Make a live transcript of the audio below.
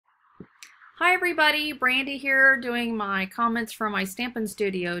Hi everybody, Brandy here doing my comments from my Stampin'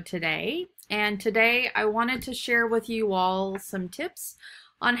 Studio today. And today I wanted to share with you all some tips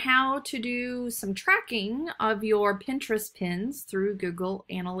on how to do some tracking of your Pinterest pins through Google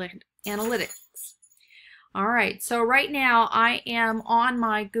Analytics. All right, so right now I am on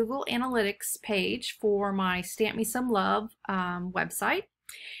my Google Analytics page for my Stamp Me Some Love website.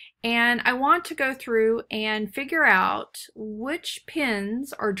 And I want to go through and figure out which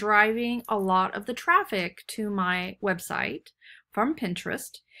pins are driving a lot of the traffic to my website from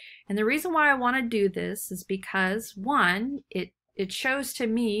Pinterest. And the reason why I want to do this is because, one, it shows to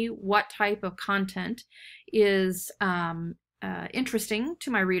me what type of content is interesting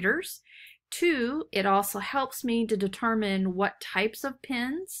to my readers. Two, it also helps me to determine what types of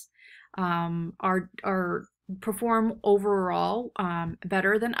pins are perform overall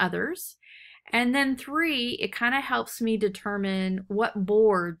better than others. And then three, it kind of helps me determine what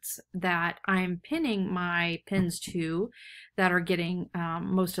boards that I'm pinning my pins to that are getting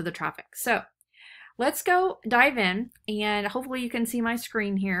most of the traffic. So let's go dive in, and hopefully you can see my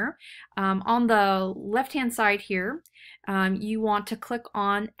screen here. On the left hand side here, you want to click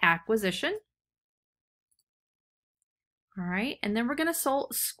on Acquisition. All right, and then we're going to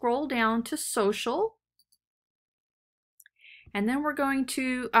scroll down to Social. And then we're going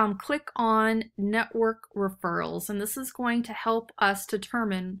to click on Network Referrals, and this is going to help us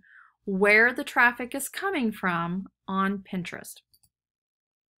determine where the traffic is coming from on Pinterest.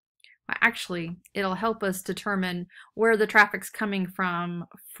 Well, actually, it'll help us determine where the traffic's coming from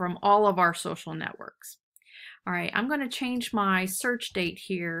all of our social networks. All right, I'm going to change my search date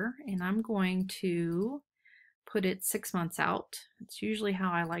here, and I'm going to put it 6 months out. It's usually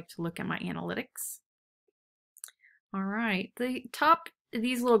how I like to look at my analytics. All right, the top,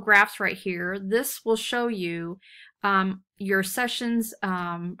 these little graphs right here, this will show you your sessions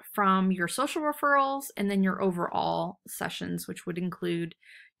from your social referrals and then your overall sessions, which would include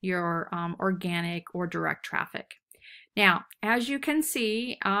your organic or direct traffic. Now, as you can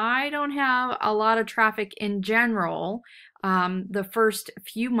see, I don't have a lot of traffic in general the first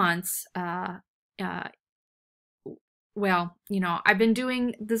few months. Well, I've been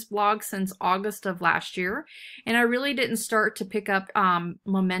doing this blog since August of last year, and I really didn't start to pick up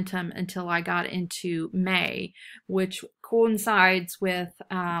momentum until I got into May, which coincides with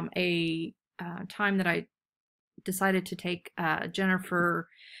a time that I decided to take Jennifer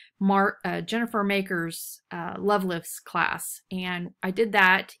Maker's Love Lifts class, and I did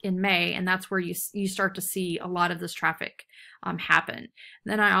that in May, and that's where you start to see a lot of this traffic happen.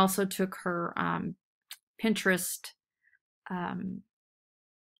 Then I also took her Pinterest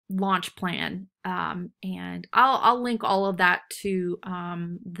launch plan, and I'll link all of that to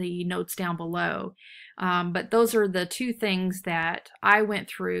the notes down below, but those are the two things that I went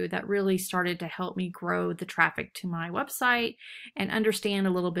through that really started to help me grow the traffic to my website and understand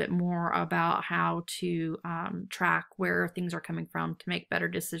a little bit more about how to track where things are coming from to make better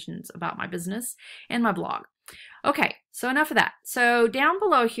decisions about my business and my blog. Okay, so enough of that. So down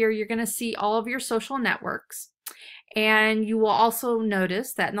below here, you're going to see all of your social networks. And you will also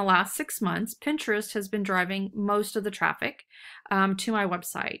notice that in the last 6 months, Pinterest has been driving most of the traffic to my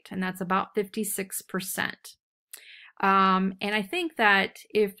website, and that's about 56%. And I think that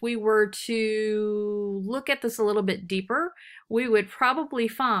if we were to look at this a little bit deeper, we would probably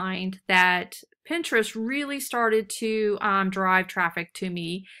find that Pinterest really started to drive traffic to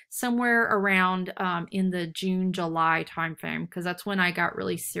me somewhere around in the June-July timeframe, because that's when I got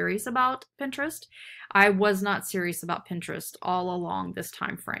really serious about Pinterest. I was not serious about Pinterest all along this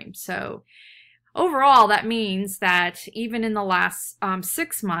time frame. So overall, that means that even in the last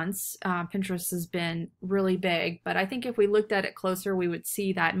 6 months, Pinterest has been really big. But I think if we looked at it closer, we would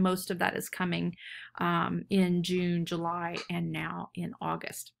see that most of that is coming in June, July, and now in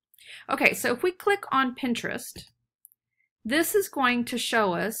August. Okay, so if we click on Pinterest, this is going to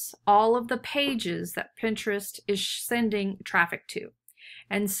show us all of the pages that Pinterest is sending traffic to.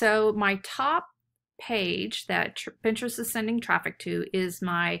 And so my top page that Pinterest is sending traffic to is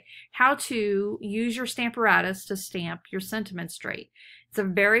my how to use your Stamparatus to stamp your sentiments straight. It's a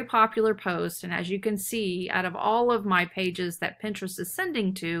very popular post, and as you can see, out of all of my pages that Pinterest is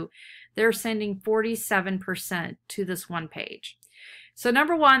sending to, they're sending 47% to this one page. So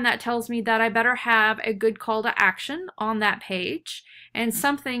number one, that tells me that I better have a good call to action on that page and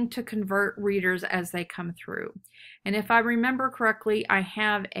something to convert readers as they come through. And if I remember correctly, I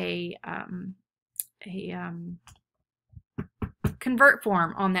have a convert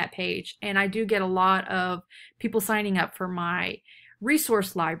form on that page, and I do get a lot of people signing up for my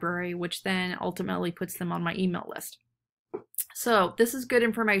resource library, which then ultimately puts them on my email list. So this is good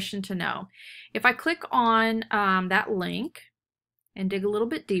information to know. If I click on that link and dig a little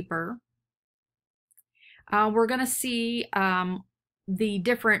bit deeper, we're going to see the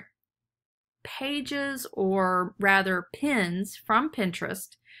different pages, or rather pins from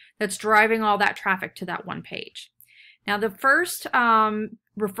Pinterest that's driving all that traffic to that one page. Now the first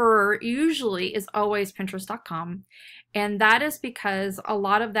referrer usually is always Pinterest.com, and that is because a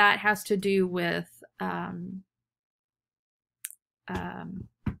lot of that has to do with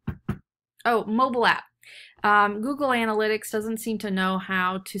mobile app. Google Analytics doesn't seem to know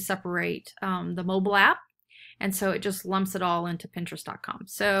how to separate the mobile app, and so it just lumps it all into Pinterest.com.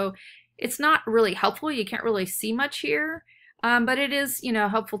 So it's not really helpful. You can't really see much here, but it is,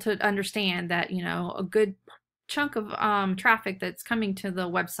 helpful to understand that, a good chunk of traffic that's coming to the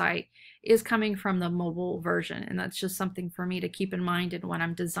website is coming from the mobile version, and that's just something for me to keep in mind. And when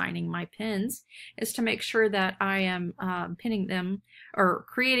I'm designing my pins, is to make sure that I am pinning them or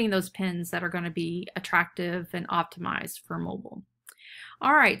creating those pins that are going to be attractive and optimized for mobile.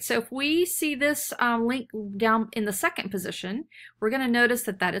 All right, so if we see this link down in the second position, we're going to notice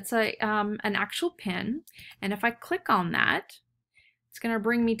that it's an actual pin, and if I click on that, it's going to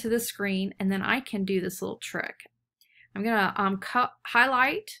bring me to the screen, and then I can do this little trick. I'm going to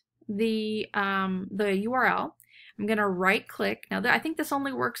highlight the URL. I'm going to right click. Now I think this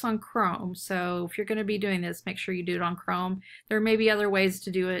only works on Chrome, so if you're going to be doing this, make sure you do it on Chrome. There may be other ways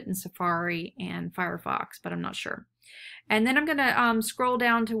to do it in Safari and Firefox, but I'm not sure. And then I'm going to scroll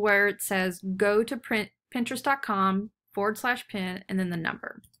down to where it says go to Pinterest.com/pin and then the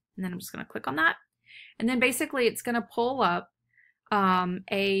number. And then I'm just going to click on that. And then basically it's going to pull up where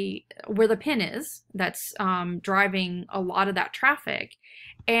the pin is that's driving a lot of that traffic.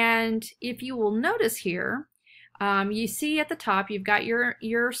 And if you will notice here, you see at the top you've got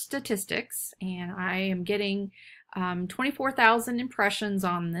your statistics, and I am getting 24,000 impressions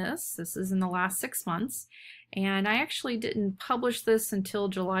on this. This is in the last 6 months, and I actually didn't publish this until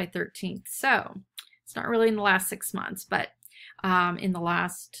July 13th, so it's not really in the last 6 months, but in the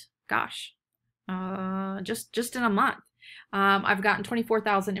last, gosh, just in a month. I've gotten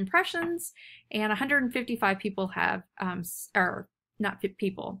 24,000 impressions, and 155 people have, or not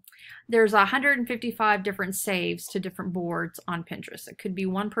people, there's 155 different saves to different boards on Pinterest. It could be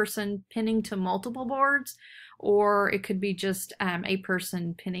one person pinning to multiple boards, or it could be just a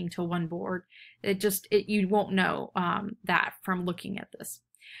person pinning to one board. You won't know that from looking at this.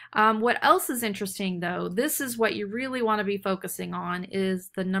 What else is interesting though, this is what you really want to be focusing on, is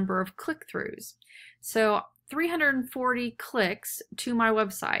the number of click-throughs. So 340 clicks to my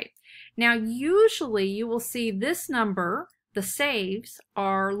website. Now usually you will see this number, the saves,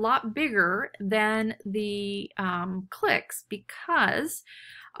 are a lot bigger than the clicks, because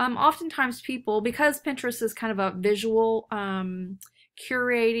oftentimes people, because Pinterest is kind of a visual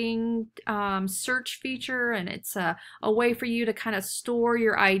curating search feature, and it's a way for you to kind of store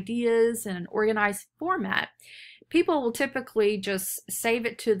your ideas in an organized format, people will typically just save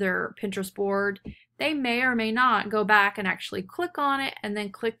it to their Pinterest board. They may or may not go back and actually click on it and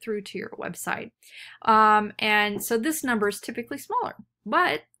then click through to your website. And so this number is typically smaller,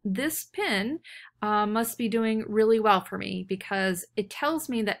 but this pin must be doing really well for me, because it tells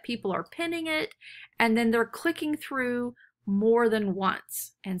me that people are pinning it and then they're clicking through more than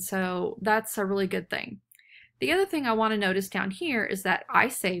once. And so that's a really good thing. The other thing I want to notice down here is that I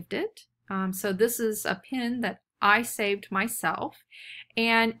saved it. So this is a pin that I saved myself,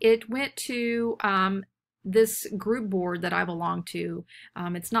 and it went to this group board that I belong to.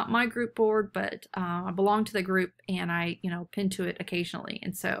 It's not my group board, but I belong to the group, and I pin to it occasionally.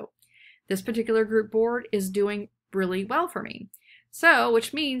 And so this particular group board is doing really well for me. So,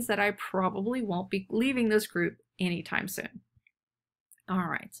 which means that I probably won't be leaving this group anytime soon. All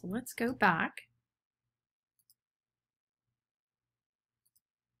right, so let's go back.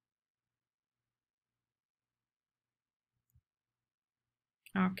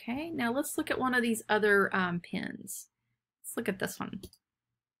 Okay, now let's look at one of these other pins. Let's look at this one.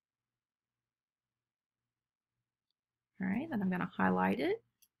 All right, then I'm going to highlight it.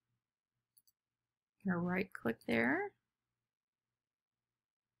 I'm going to right click there.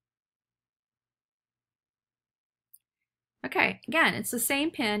 Okay, again, it's the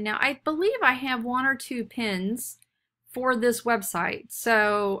same pin. Now I believe I have 1 or 2 pins for this website,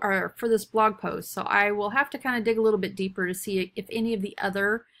 so, or for this blog post, so I will have to kind of dig a little bit deeper to see if any of the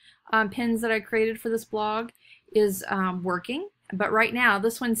other pins that I created for this blog is working. But right now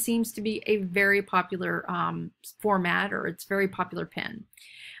this one seems to be a very popular format, or it's very popular pin.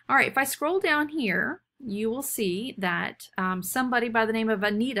 All right, if I scroll down here, you will see that somebody by the name of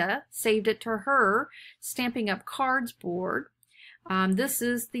Anita saved it to her Stamping Up Cards board. This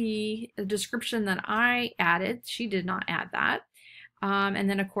is the description that I added. She did not add that. And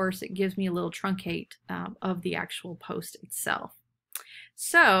then, of course, it gives me a little truncate of the actual post itself.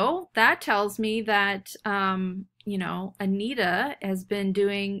 So that tells me that, you know, Anita has been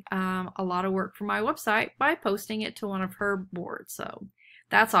doing a lot of work for my website by posting it to one of her boards. So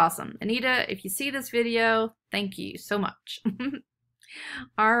that's awesome. Anita, if you see this video, thank you so much.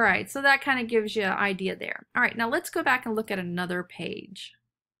 All right, so that kind of gives you an idea there. All right, now let's go back and look at another page.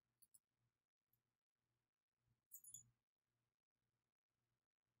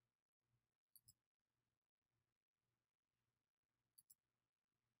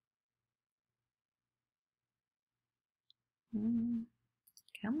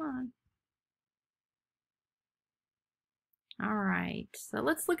 Come on. All right, so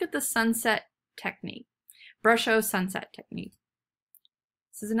let's look at the sunset technique, Brusho sunset technique.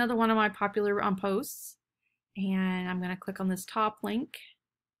 This is another one of my popular posts, and I'm going to click on this top link.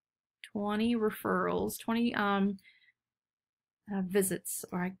 20 referrals, 20 visits,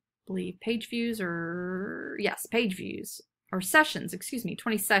 or I believe page views, or yes, page views, or sessions, excuse me,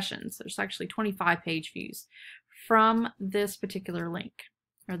 20 sessions. There's actually 25 page views from this particular link,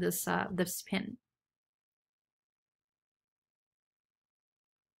 or this pin.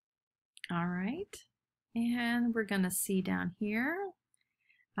 All right, and we're gonna see down here,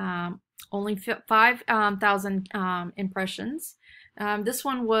 only 5,000 impressions. This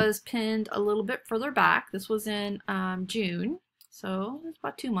one was pinned a little bit further back. This was in June, so it's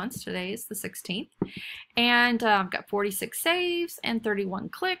about 2 months. Today is the 16th, and I've got 46 saves and 31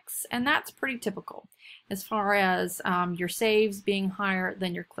 clicks, and that's pretty typical as far as your saves being higher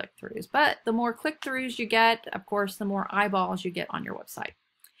than your click-throughs. But the more click-throughs you get, of course, the more eyeballs you get on your website.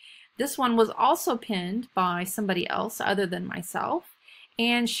 This one was also pinned by somebody else other than myself,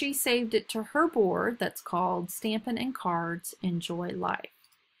 and she saved it to her board that's called Stampin' and Cards Enjoy Life.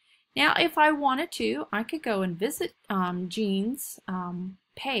 Now, if I wanted to, I could go and visit Jean's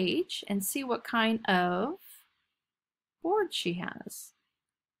page and see what kind of board she has.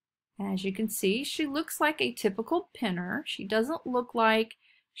 As you can see, she looks like a typical pinner. She doesn't look like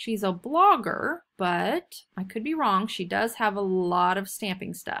she's a blogger, but I could be wrong. She does have a lot of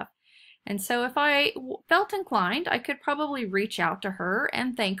stamping stuff. And so if I felt inclined, I could probably reach out to her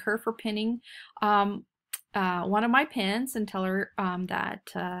and thank her for pinning one of my pins and tell her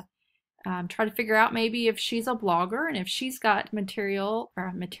that try to figure out maybe if she's a blogger and if she's got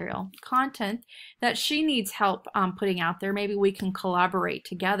content that she needs help putting out there. Maybe we can collaborate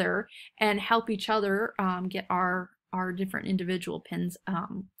together and help each other get our different individual pins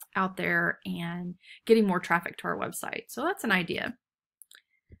out there and getting more traffic to our website. So that's an idea.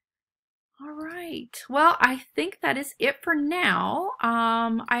 All right, well, I think that is it for now.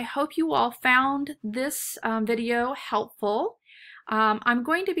 I hope you all found this video helpful. I'm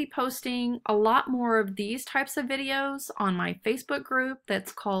going to be posting a lot more of these types of videos on my Facebook group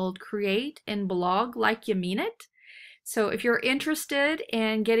that's called Create and Blog Like You Mean It. So if you're interested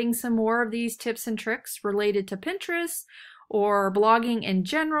in getting some more of these tips and tricks related to Pinterest or blogging in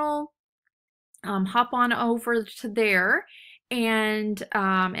general, hop on over to there. And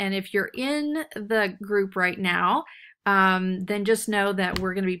if you're in the group right now, then just know that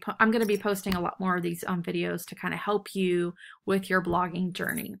I'm going to be posting a lot more of these videos to kind of help you with your blogging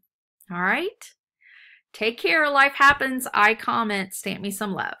journey. All right, take care. Life happens. I comment. Stamp me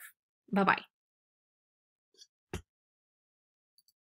some love. Bye bye.